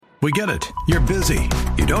We get it. You're busy.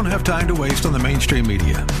 You don't have time to waste on the mainstream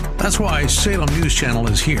media. That's why Salem News Channel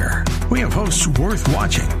is here. We have hosts worth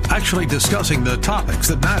watching, actually discussing the topics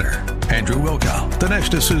that matter. Andrew Wilkow,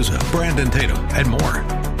 Dinesh D'Souza, Brandon Tatum, and more.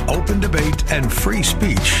 Open debate and free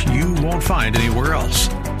speech you won't find anywhere else.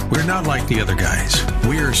 We're not like the other guys.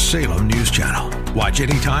 We're Salem News Channel. Watch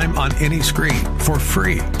anytime on any screen for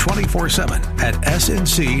free 24/7 at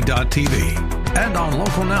snc.tv and on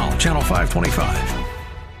Local Now, Channel 525.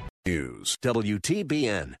 News,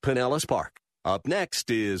 WTBN, Pinellas Park. Up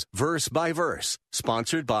next is Verse by Verse,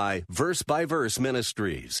 sponsored by Verse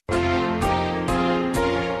Ministries.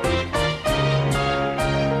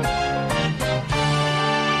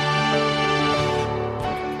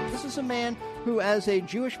 This is a man who, as a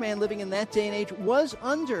Jewish man living in that day and age, was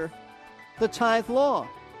under the tithe law.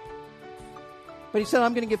 But he said,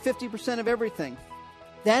 I'm going to give 50% of everything.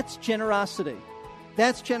 That's generosity.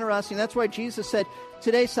 That's generosity. And that's why Jesus said,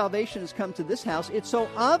 today salvation has come to this house. It's so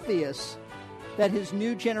obvious that his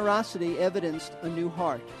new generosity evidenced a new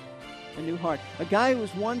heart. A new heart. A guy who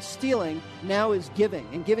was once stealing now is giving,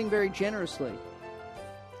 and giving very generously.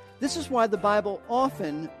 This is why the Bible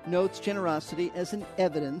often notes generosity as an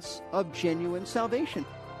evidence of genuine salvation.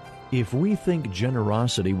 If we think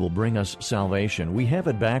generosity will bring us salvation, we have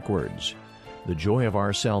it backwards. The joy of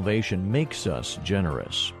our salvation makes us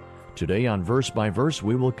generous. Today on Verse by Verse,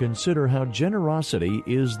 we will consider how generosity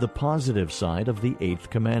is the positive side of the 8th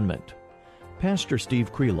commandment. Pastor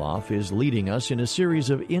Steve Kreloff is leading us in a series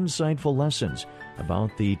of insightful lessons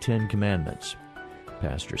about the 10 Commandments.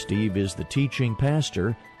 Pastor Steve is the teaching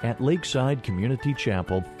pastor at Lakeside Community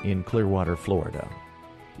Chapel in Clearwater, Florida.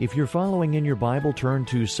 If you're following in your Bible, turn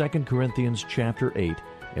to 2 Corinthians chapter 8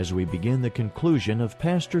 as we begin the conclusion of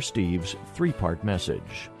Pastor Steve's 3-part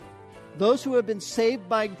message. Those who have been saved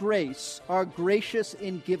by grace are gracious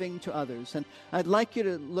in giving to others. And I'd like you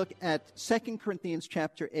to look at 2 Corinthians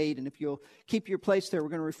chapter 8, and if you'll keep your place there, we're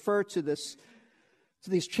going to refer to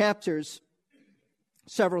these chapters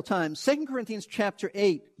several times. 2 Corinthians chapter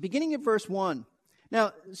 8, beginning at verse 1.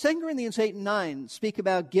 Now, 2 Corinthians 8 and 9 speak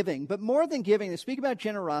about giving, but more than giving, they speak about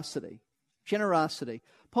generosity. Generosity.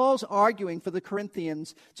 Paul's arguing for the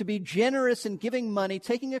Corinthians to be generous in giving money,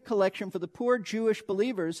 taking a collection for the poor Jewish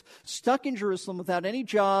believers stuck in Jerusalem without any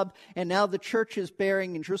job, and now the church is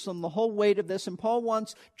bearing in Jerusalem the whole weight of this. And Paul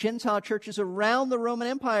wants Gentile churches around the Roman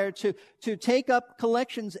Empire to take up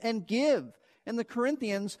collections and give. And the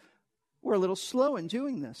Corinthians were a little slow in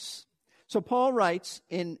doing this. So Paul writes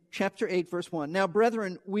in chapter 8, verse 1, Now,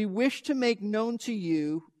 brethren, we wish to make known to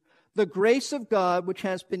you the grace of God which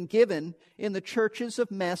has been given in the churches of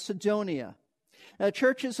Macedonia.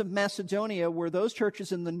 Churches of Macedonia were those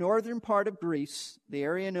churches in the northern part of Greece. The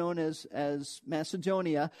area known as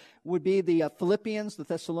Macedonia would be the Philippians, the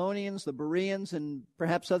Thessalonians, the Bereans, and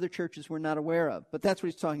perhaps other churches we're not aware of. But that's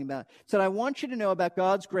what he's talking about. He said, I want you to know about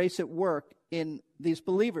God's grace at work in these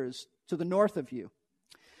believers to the north of you.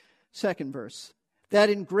 Second verse, that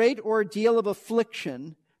in great ordeal of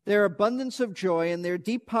affliction, their abundance of joy and their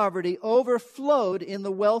deep poverty overflowed in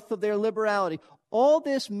the wealth of their liberality. All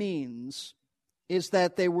this means is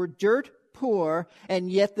that they were dirt poor,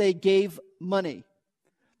 and yet they gave money.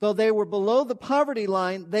 Though they were below the poverty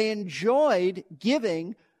line, they enjoyed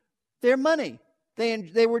giving their money.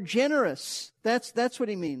 They were generous. That's what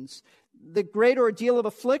he means. The great ordeal of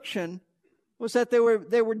affliction was that they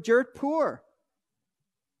were dirt poor.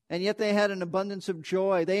 And yet they had an abundance of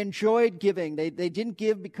joy. They enjoyed giving. They didn't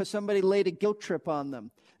give because somebody laid a guilt trip on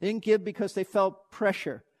them. They didn't give because they felt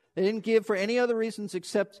pressure. They didn't give for any other reasons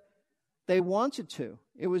except they wanted to.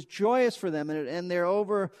 It was joyous for them, and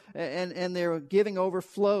their giving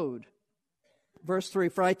overflowed. Verse 3,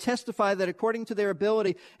 For I testify that according to their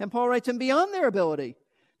ability, and Paul writes, and beyond their ability,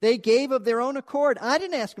 they gave of their own accord. I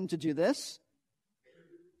didn't ask them to do this.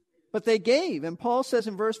 But they gave. And Paul says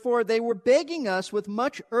in verse 4, they were begging us with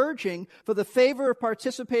much urging for the favor of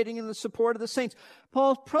participating in the support of the saints.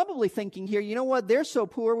 Paul's probably thinking here, you know what, they're so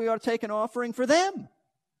poor we ought to take an offering for them.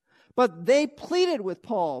 But they pleaded with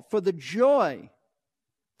Paul for the joy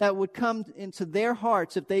that would come into their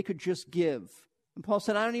hearts if they could just give. And Paul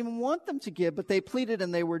said, I don't even want them to give, but they pleaded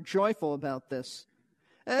and they were joyful about this.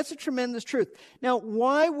 And that's a tremendous truth. Now,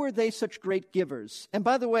 why were they such great givers? And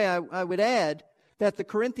by the way, I would add that the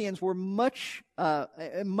Corinthians were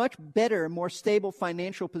a much better, more stable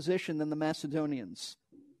financial position than the Macedonians.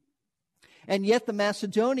 And yet the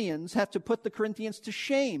Macedonians have to put the Corinthians to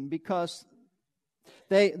shame because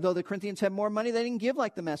though the Corinthians had more money, they didn't give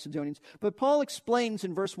like the Macedonians. But Paul explains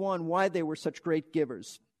in verse 1 why they were such great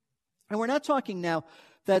givers. And we're not talking now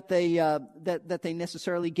that they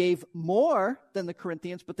necessarily gave more than the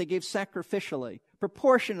Corinthians, but they gave sacrificially.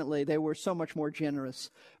 Proportionately, they were so much more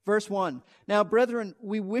generous. Verse 1, "Now, brethren,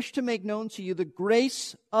 we wish to make known to you the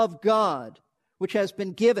grace of God, which has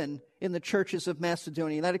been given in the churches of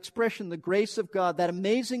Macedonia." That expression, the grace of God, that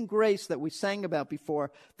amazing grace that we sang about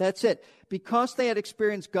before, that's it. Because they had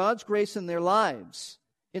experienced God's grace in their lives,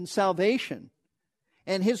 in salvation,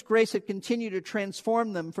 and His grace had continued to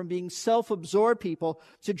transform them from being self-absorbed people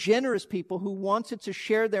to generous people who wanted to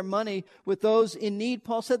share their money with those in need,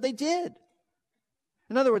 Paul said they did.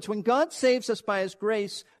 In other words, when God saves us by His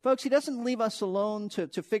grace, folks, He doesn't leave us alone to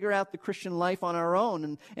figure out the Christian life on our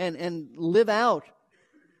own and live out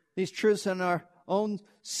these truths in our own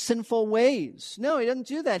sinful ways. No, He doesn't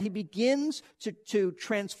do that. He begins to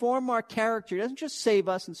transform our character. He doesn't just save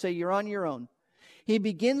us and say, you're on your own. He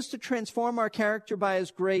begins to transform our character by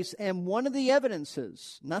His grace, and one of the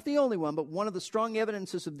evidences, not the only one, but one of the strong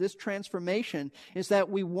evidences of this transformation is that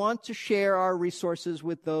we want to share our resources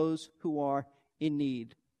with those who are in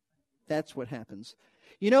need. That's what happens.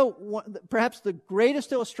 You know, perhaps the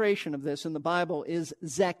greatest illustration of this in the Bible is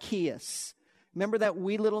Zacchaeus. Remember that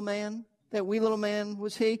wee little man? That wee little man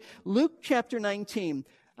was he? Luke chapter 19.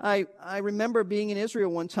 I remember being in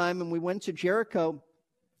Israel one time, and we went to Jericho,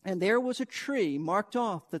 and there was a tree marked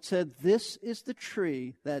off that said, "This is the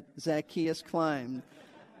tree that Zacchaeus climbed."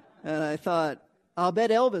 And I thought, I'll bet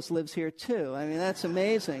Elvis lives here too. I mean, that's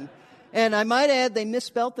amazing. And I might add, they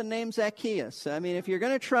misspelt the name Zacchaeus. I mean, if you're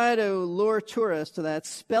going to try to lure tourists to that,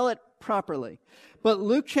 spell it properly. But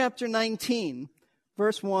Luke chapter 19,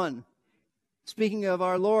 verse 1, speaking of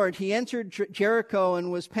our Lord, he entered Jericho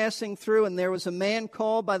and was passing through, and there was a man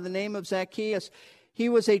called by the name of Zacchaeus. He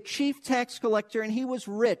was a chief tax collector, and he was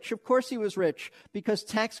rich. Of course he was rich, because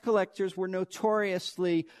tax collectors were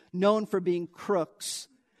notoriously known for being crooks.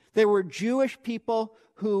 They were Jewish people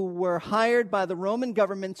who were hired by the Roman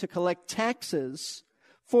government to collect taxes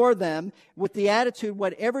for them with the attitude,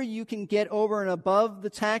 whatever you can get over and above the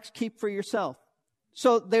tax, keep for yourself.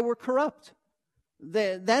 So they were corrupt.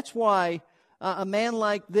 That's why a man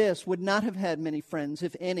like this would not have had many friends,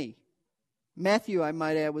 if any. Matthew, I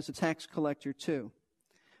might add, was a tax collector too.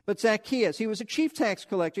 But Zacchaeus, he was a chief tax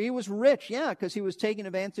collector. He was rich, because he was taking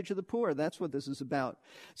advantage of the poor. That's what this is about.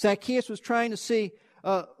 Zacchaeus was trying to see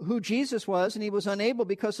who Jesus was, and he was unable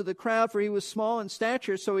because of the crowd, for he was small in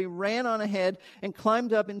stature, so he ran on ahead and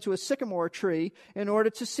climbed up into a sycamore tree in order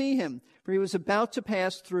to see him, for he was about to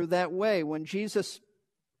pass through that way. When Jesus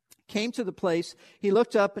came to the place, he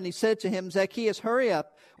looked up and he said to him, "Zacchaeus, hurry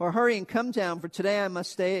up, or hurry and come down, for today I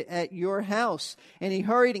must stay at your house." And he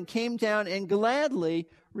hurried and came down and gladly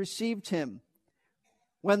received him.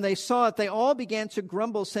 When they saw it, they all began to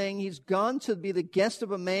grumble, saying, "He's gone to be the guest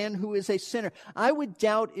of a man who is a sinner." I would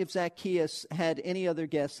doubt if Zacchaeus had any other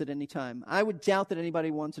guests at any time. I would doubt that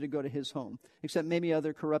anybody wanted to go to his home, except maybe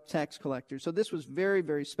other corrupt tax collectors. So this was very,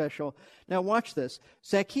 very special. Now watch this.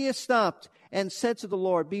 Zacchaeus stopped and said to the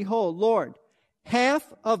Lord, "Behold, Lord,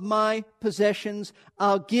 half of my possessions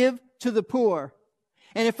I'll give to the poor.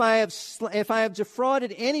 And if I have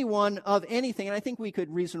defrauded anyone of anything," and I think we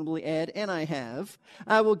could reasonably add, "and I have,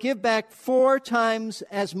 I will give back 4 times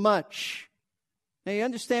as much." Now you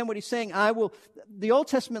understand what he's saying? The Old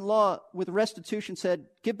Testament law with restitution said,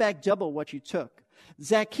 give back double what you took.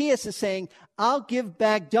 Zacchaeus is saying, I'll give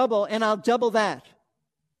back double, and I'll double that.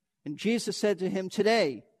 And Jesus said to him,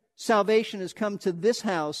 "Today, salvation has come to this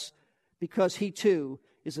house, because he too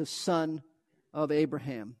is a son of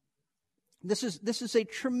Abraham." This is a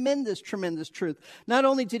tremendous, tremendous truth. Not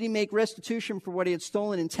only did he make restitution for what he had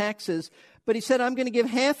stolen in taxes, but he said, "I'm going to give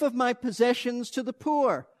half of my possessions to the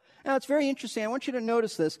poor." Now, it's very interesting. I want you to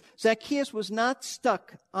notice this. Zacchaeus was not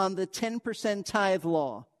stuck on the 10% tithe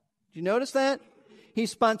law. Did you notice that? He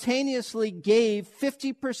spontaneously gave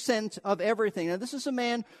 50% of everything. Now, this is a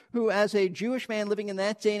man who, as a Jewish man living in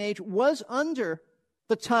that day and age, was under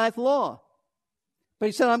the tithe law. But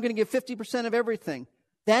he said, "I'm going to give 50% of everything."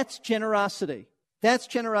 That's generosity. That's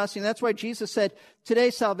generosity. And that's why Jesus said,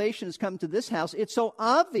 "Today salvation has come to this house." It's so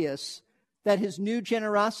obvious that his new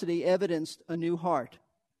generosity evidenced a new heart.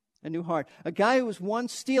 A new heart. A guy who was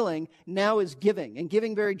once stealing now is giving, and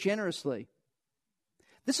giving very generously.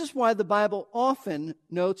 This is why the Bible often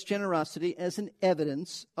notes generosity as an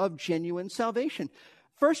evidence of genuine salvation.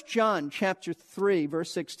 1 John chapter 3,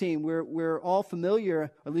 verse 16, we're all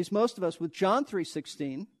familiar, at least most of us, with John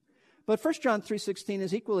 3:16. But 1 John 3:16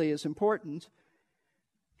 is equally as important.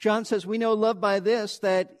 John says, "We know love by this,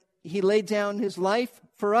 that he laid down his life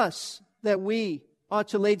for us, that we ought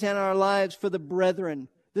to lay down our lives for the brethren."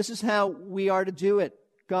 This is how we are to do it.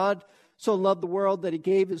 God so loved the world that he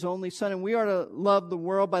gave his only Son, and we are to love the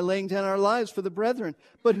world by laying down our lives for the brethren.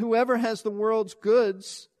 But whoever has the world's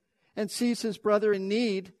goods and sees his brother in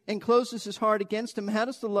need and closes his heart against him, how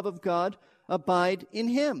does the love of God abide in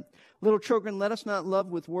him? Little children, let us not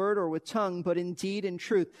love with word or with tongue, but in deed and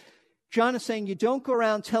truth. John is saying you don't go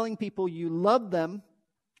around telling people you love them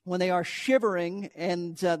when they are shivering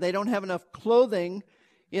and they don't have enough clothing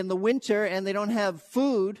in the winter and they don't have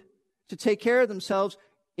food to take care of themselves.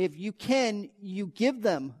 If you can, you give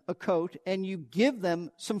them a coat and you give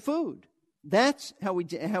them some food. That's how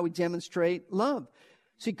we demonstrate love.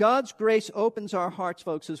 See, God's grace opens our hearts,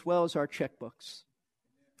 folks, as well as our checkbooks.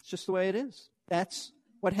 It's just the way it is. That's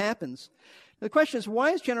what happens. The question is,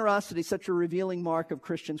 why is generosity such a revealing mark of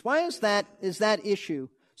Christians? Why is that issue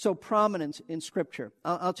so prominent in Scripture?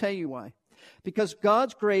 I'll tell you why. Because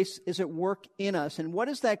God's grace is at work in us. And what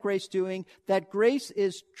is that grace doing? That grace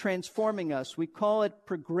is transforming us. We call it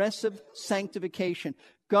progressive sanctification.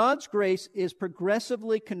 God's grace is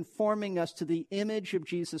progressively conforming us to the image of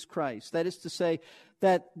Jesus Christ. That is to say,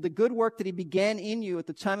 that the good work that he began in you at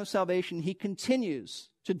the time of salvation, he continues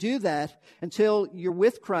to do that until you're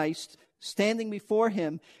with Christ, standing before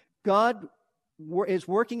him. God is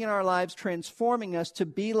working in our lives, transforming us to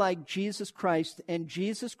be like Jesus Christ, and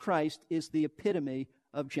Jesus Christ is the epitome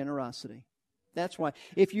of generosity. That's why.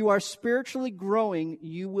 If you are spiritually growing,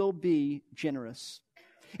 you will be generous.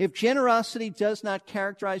 If generosity does not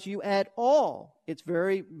characterize you at all, it's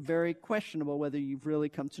very, very questionable whether you've really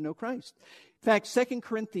come to know Christ. In fact, 2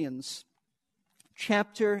 Corinthians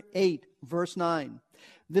chapter 8, verse 9.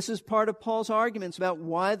 This is part of Paul's arguments about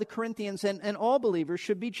why the Corinthians and all believers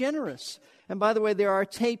should be generous. And by the way, there are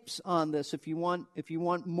tapes on this. If you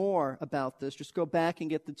want more about this, just go back and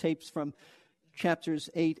get the tapes from chapters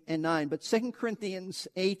 8 and 9. But 2 Corinthians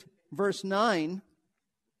 8, verse 9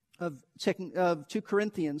 of 2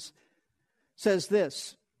 Corinthians says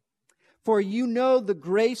this: "For you know the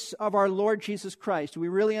grace of our Lord Jesus Christ." Do we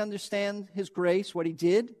really understand his grace, what he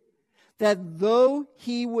did? "That though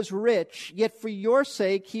he was rich, yet for your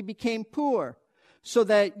sake he became poor, so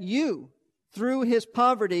that you, through his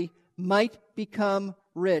poverty, might become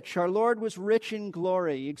rich." Our Lord was rich in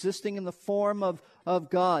glory, existing in the form of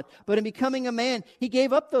God. But in becoming a man, he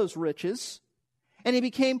gave up those riches, and he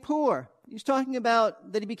became poor. He's talking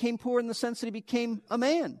about that he became poor in the sense that he became a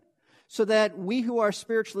man, so that we who are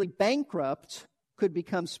spiritually bankrupt could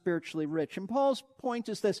become spiritually rich. And Paul's point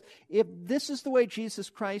is this: if this is the way Jesus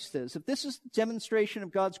Christ is, if this is the demonstration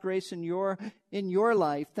of God's grace in your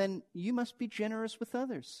life, then you must be generous with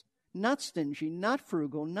others. Not stingy, not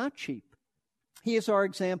frugal, not cheap. He is our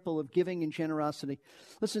example of giving and generosity.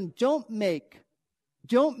 Listen, don't make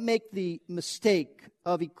the mistake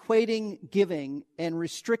of equating giving and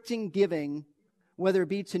restricting giving, whether it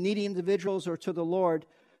be to needy individuals or to the Lord,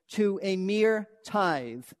 to a mere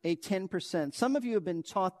tithe, a 10%. Some of you have been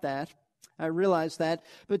taught that. I realize that.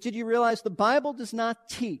 But did you realize the Bible does not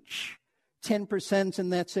teach 10%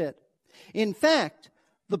 and that's it? In fact,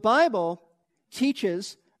 the Bible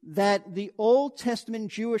teaches that the Old Testament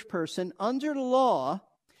Jewish person under law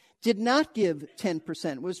did not give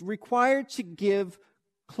 10%, was required to give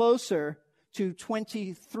closer to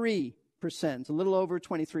 23%, a little over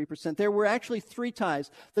 23%. There were actually 3 tithes.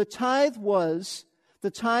 The tithe was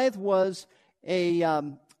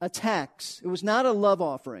a tax. It was not a love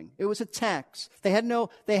offering. It was a tax. They had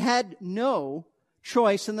no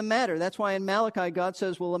choice in the matter. That's why in Malachi God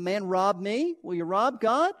says, "Will a man rob me? Will you rob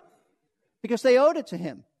God?" Because they owed it to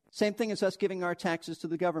him. Same thing as us giving our taxes to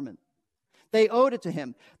the government. They owed it to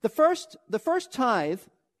him. The first tithe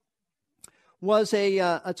was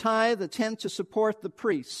a tithe, a tenth to support the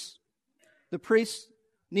priests. The priests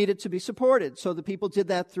needed to be supported, so the people did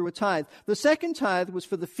that through a tithe. The second tithe was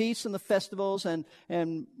for the feasts and the festivals and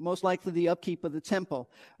most likely the upkeep of the temple.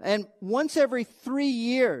 And once every 3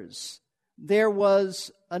 years, there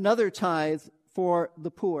was another tithe for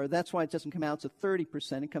the poor. That's why it doesn't come out to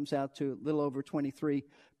 30%. It comes out to a little over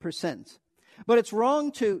 23%. But it's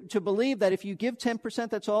wrong to believe that if you give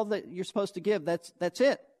 10%, that's all that you're supposed to give. That's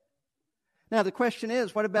it. Now, the question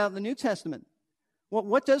is, what about the New Testament?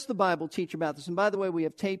 What does the Bible teach about this? And by the way, we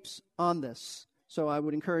have tapes on this. So I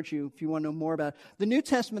would encourage you, if you want to know more about it. The New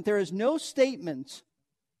Testament, there is no statement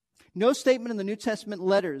in the New Testament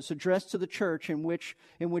letters addressed to the church in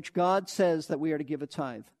which God says that we are to give a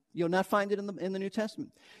tithe. You'll not find it in the New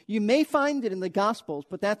Testament. You may find it in the Gospels,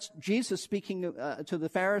 but that's Jesus speaking to the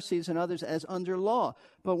Pharisees and others as under law.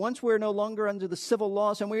 But once we're no longer under the civil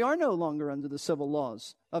laws, and we are no longer under the civil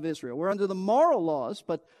laws of Israel. We're under the moral laws,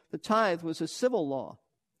 but the tithe was a civil law.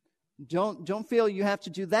 Don't feel you have to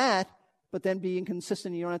do that but then be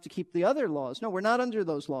inconsistent and you don't have to keep the other laws. No, we're not under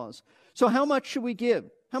those laws. So how much should we give?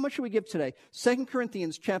 How much should we give today? 2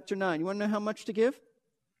 Corinthians chapter 9. You want to know how much to give?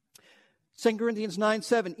 2 Corinthians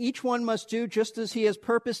 9:7. Each one must do just as he has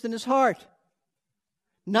purposed in his heart,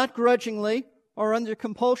 not grudgingly or under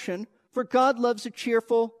compulsion, for God loves a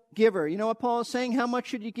cheerful giver. You know what Paul is saying? How much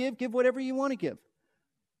should you give? Give whatever you want to give.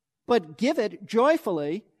 But give it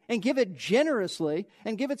joyfully, and give it generously,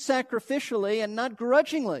 and give it sacrificially, and not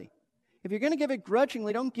grudgingly. If you're going to give it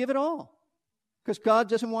grudgingly, don't give it all, because God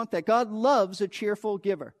doesn't want that. God loves a cheerful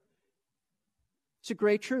giver. It's a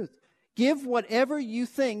great truth. Give whatever you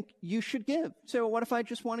think you should give. So what if I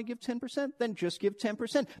just want to give 10%? Then just give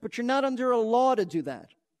 10%. But you're not under a law to do that.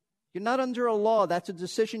 You're not under a law. That's a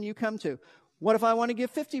decision you come to. What if I want to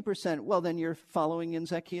give 50%? Well, then you're following in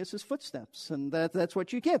Zacchaeus' footsteps, and that's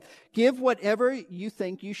what you give. Give whatever you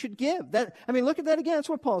think you should give. Look at that again. That's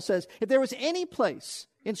what Paul says. If there was any place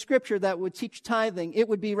in Scripture that would teach tithing, it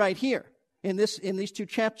would be right here in these two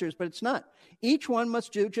chapters, but it's not. Each one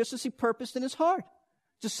must do just as he purposed in his heart.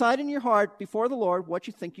 Decide in your heart before the Lord what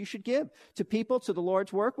you think you should give to people, to the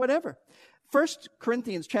Lord's work, whatever. 1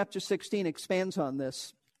 Corinthians chapter 16 expands on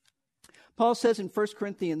this. Paul says in 1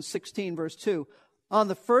 Corinthians 16, verse 2, on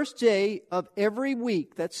the first day of every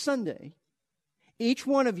week, that's Sunday, each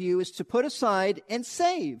one of you is to put aside and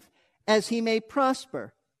save as he may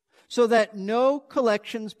prosper, so that no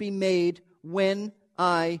collections be made when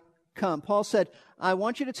I come. Paul said, I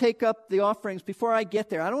want you to take up the offerings before I get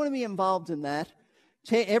there. I don't want to be involved in that.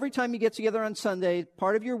 Every time you get together on Sunday,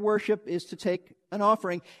 part of your worship is to take an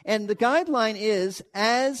offering. And the guideline is,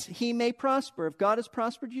 as he may prosper. If God has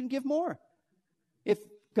prospered you, give more. If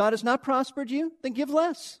God has not prospered you, then give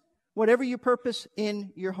less. Whatever you purpose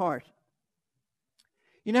in your heart.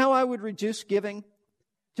 You know how I would reduce giving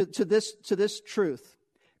to this truth?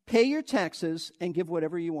 Pay your taxes and give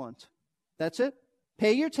whatever you want. That's it.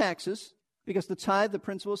 Pay your taxes, because the tithe, the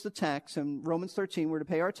principle is the tax. And Romans 13, we're to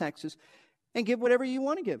pay our taxes. And give whatever you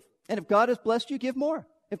want to give. And if God has blessed you, give more.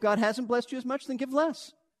 If God hasn't blessed you as much, then give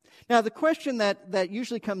less. Now, the question that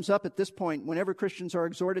usually comes up at this point whenever Christians are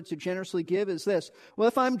exhorted to generously give is this. Well,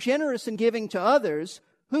 if I'm generous in giving to others,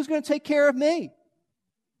 who's going to take care of me?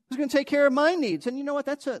 Who's going to take care of my needs? And you know what?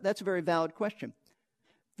 That's a very valid question.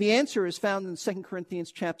 The answer is found in 2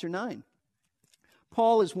 Corinthians chapter 9.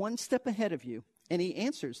 Paul is one step ahead of you, and he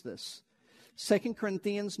answers this. 2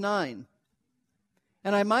 Corinthians 9.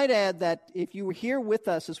 And I might add that if you were here with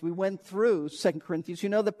us as we went through 2 Corinthians, you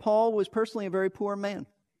know that Paul was personally a very poor man.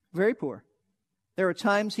 Very poor. There were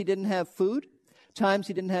times he didn't have food, times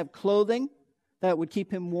he didn't have clothing that would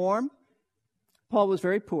keep him warm. Paul was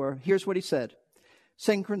very poor. Here's what he said.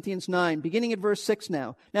 2 Corinthians 9, beginning at verse 6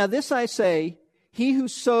 now. Now this I say, he who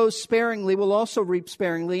sows sparingly will also reap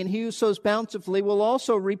sparingly, and he who sows bountifully will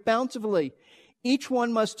also reap bountifully. Each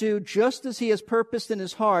one must do just as he has purposed in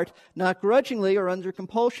his heart, not grudgingly or under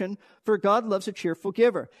compulsion, for God loves a cheerful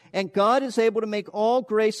giver. And God is able to make all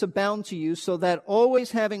grace abound to you, so that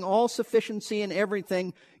always having all sufficiency in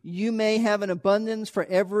everything, you may have an abundance for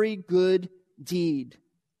every good deed.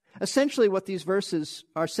 Essentially, what these verses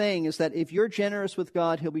are saying is that if you're generous with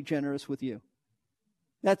God, He'll be generous with you.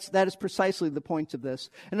 That is precisely the point of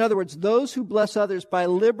this. In other words, those who bless others by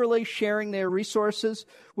liberally sharing their resources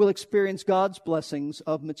will experience God's blessings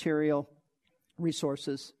of material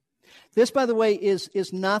resources. This, by the way,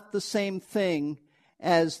 is not the same thing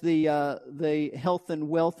as the health and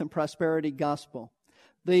wealth and prosperity gospel.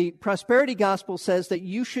 The prosperity gospel says that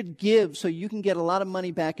you should give so you can get a lot of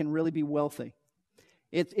money back and really be wealthy.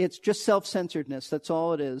 It's just self-centeredness. That's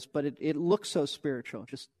all it is. But it looks so spiritual.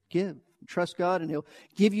 Just give. Trust God and He'll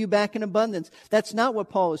give you back in abundance. That's not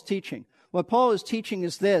what Paul is teaching. What Paul is teaching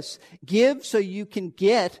is this. Give so you can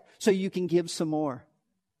get, so you can give some more.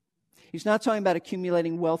 He's not talking about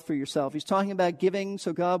accumulating wealth for yourself. He's talking about giving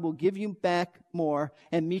so God will give you back more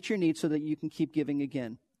and meet your needs so that you can keep giving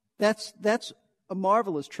again. That's a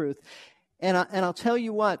marvelous truth. And I'll tell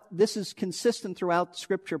you what, this is consistent throughout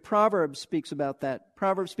Scripture. Proverbs speaks about that.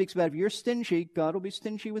 Proverbs speaks about if you're stingy, God will be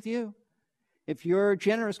stingy with you. If you're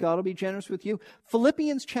generous, God will be generous with you.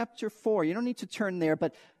 Philippians chapter 4, you don't need to turn there,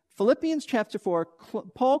 but Philippians chapter 4,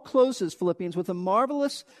 Paul closes Philippians with a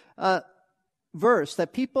marvelous verse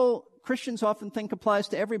that Christians often think applies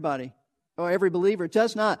to everybody, or every believer. It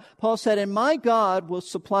does not. Paul said, and my God will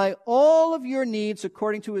supply all of your needs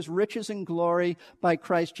according to His riches and glory by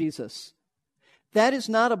Christ Jesus. That is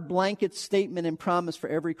not a blanket statement and promise for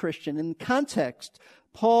every Christian. In context,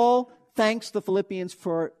 Paul thanks the Philippians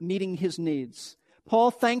for meeting his needs.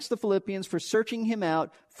 Paul thanks the Philippians for searching him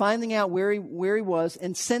out, finding out where he was,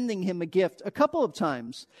 and sending him a gift a couple of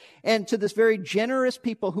times. And to this very generous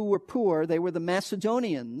people who were poor, they were the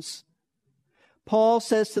Macedonians, Paul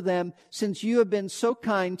says to them, since you have been so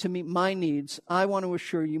kind to meet my needs, I want to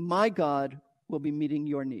assure you my God will be meeting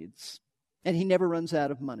your needs. And he never runs out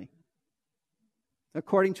of money,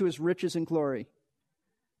 according to his riches and glory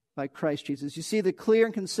by Christ Jesus. You see, the clear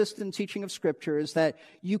and consistent teaching of Scripture is that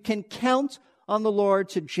you can count on the Lord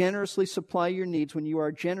to generously supply your needs when you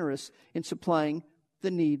are generous in supplying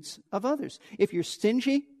the needs of others. If you're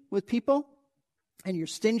stingy with people and you're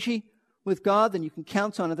stingy with God, then you can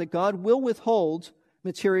count on it that God will withhold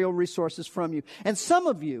material resources from you. And some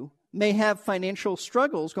of you may have financial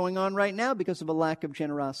struggles going on right now because of a lack of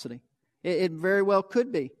generosity. It very well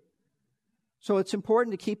could be. So it's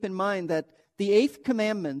important to keep in mind that the eighth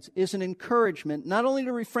commandment is an encouragement not only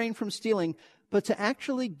to refrain from stealing, but to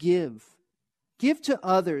actually give. Give to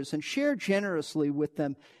others and share generously with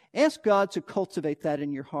them. Ask God to cultivate that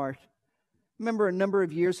in your heart. I remember a number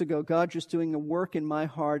of years ago, God just doing a work in my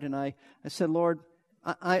heart, and I said, Lord,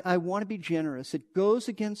 I want to be generous. It goes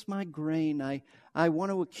against my grain. I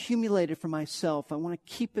want to accumulate it for myself. I want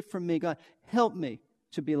to keep it for me. God, help me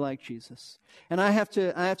to be like Jesus. And I have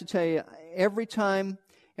to tell you, every time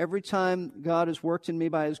God has worked in me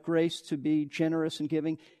by His grace to be generous and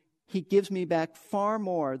giving, He gives me back far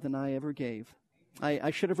more than I ever gave.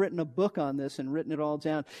 I should have written a book on this and written it all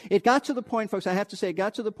down. It got to the point, folks, I have to say, it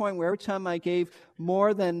got to the point where every time I gave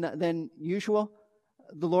more than usual,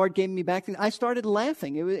 the Lord gave me back things. I started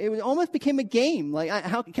laughing. It almost became a game. Like,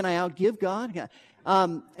 how can I outgive God?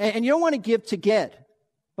 And you don't want to give to get,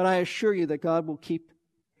 but I assure you that God will keep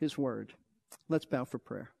His word. Let's bow for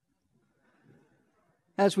prayer.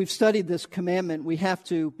 As we've studied this commandment, we have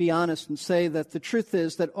to be honest and say that the truth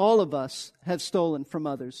is that all of us have stolen from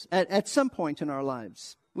others at some point in our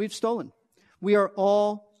lives. We've stolen. We are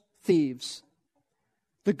all thieves.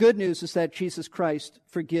 The good news is that Jesus Christ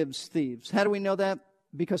forgives thieves. How do we know that?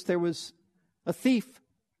 Because there was a thief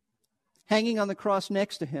hanging on the cross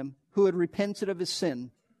next to him who had repented of his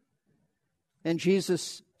sin. And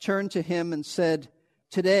Jesus turned to him and said,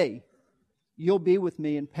 "Today you'll be with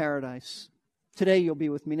me in paradise. Today you'll be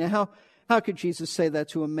with me." Now, how could Jesus say that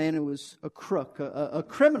to a man who was a crook, a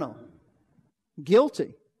criminal,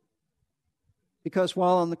 guilty? Because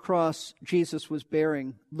while on the cross, Jesus was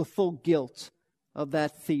bearing the full guilt of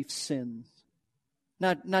that thief's sins.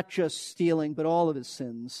 Not just stealing, but all of his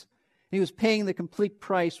sins. He was paying the complete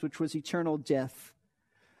price, which was eternal death.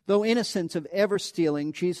 Though innocent of ever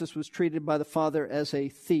stealing, Jesus was treated by the Father as a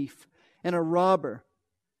thief and a robber.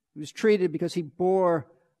 He was treated because he bore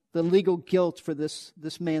the legal guilt for this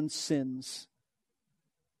man's sins.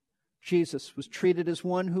 Jesus was treated as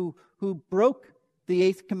one who broke the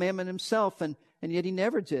eighth commandment himself, and yet he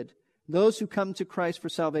never did. Those who come to Christ for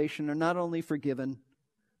salvation are not only forgiven,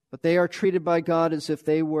 but they are treated by God as if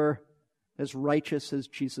they were as righteous as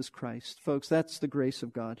Jesus Christ. Folks, that's the grace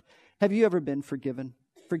of God. Have you ever been forgiven?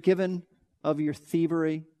 Forgiven of your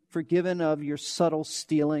thievery? Forgiven of your subtle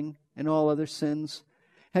stealing and all other sins?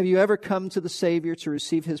 Have you ever come to the Savior to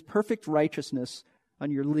receive His perfect righteousness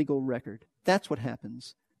on your legal record? That's what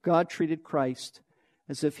happens. God treated Christ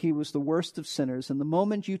as if He was the worst of sinners. And the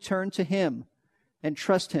moment you turn to Him and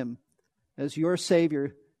trust Him as your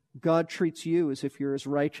Savior, God treats you as if you're as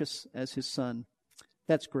righteous as His Son.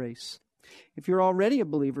 That's grace. If you're already a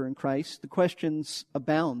believer in Christ, the questions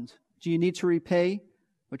abound. Do you need to repay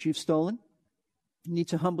what you've stolen? Do you need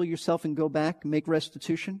to humble yourself and go back and make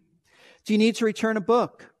restitution? Do you need to return a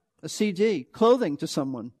book, a CD, clothing to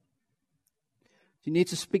someone? Do you need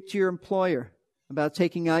to speak to your employer about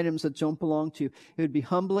taking items that don't belong to you? It would be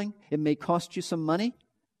humbling. It may cost you some money,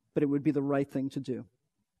 but it would be the right thing to do.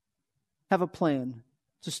 Have a plan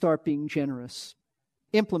to start being generous.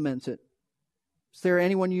 Implement it. Is there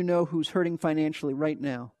anyone you know who's hurting financially right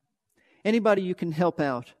now? Anybody you can help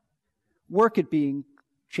out? Work at being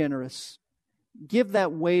generous. Give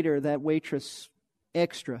that waiter, that waitress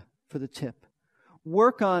extra for the tip.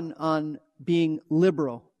 Work on being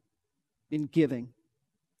liberal in giving.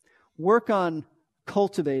 Work on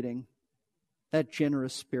cultivating that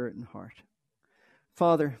generous spirit and heart.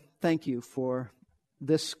 Father, thank you for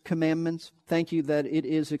this commandment. Thank you that it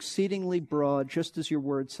is exceedingly broad, just as your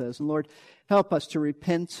word says. And Lord, help us to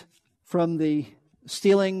repent from the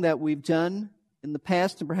stealing that we've done in the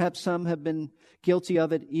past, and perhaps some have been guilty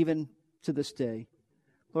of it even to this day.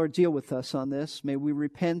 Lord, deal with us on this. May we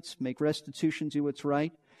repent, make restitution, do what's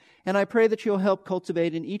right. And I pray that you'll help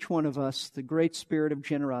cultivate in each one of us the great spirit of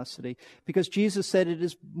generosity, because Jesus said it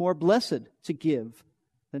is more blessed to give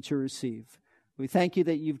than to receive. We thank you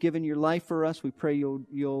that you've given your life for us. We pray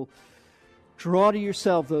you'll draw to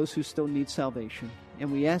yourself those who still need salvation.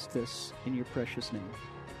 And we ask this in your precious name.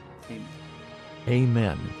 Amen.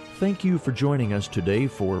 Amen. Thank you for joining us today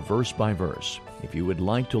for Verse by Verse. If you would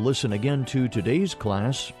like to listen again to today's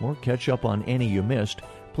class or catch up on any you missed,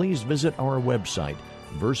 please visit our website,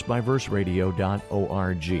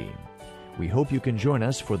 versebyverseradio.org. We hope you can join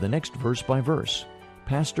us for the next Verse by Verse.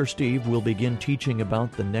 Pastor Steve will begin teaching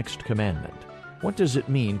about the next commandment. What does it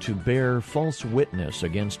mean to bear false witness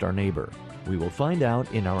against our neighbor? We will find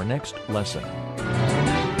out in our next lesson.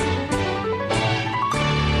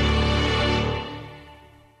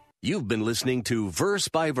 You've been listening to Verse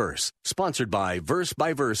by Verse, sponsored by Verse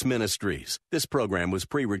Ministries. This program was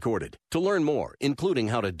pre-recorded. To learn more, including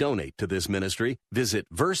how to donate to this ministry, visit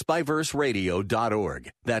versebyverseradio.org.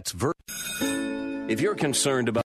 That's If you're concerned about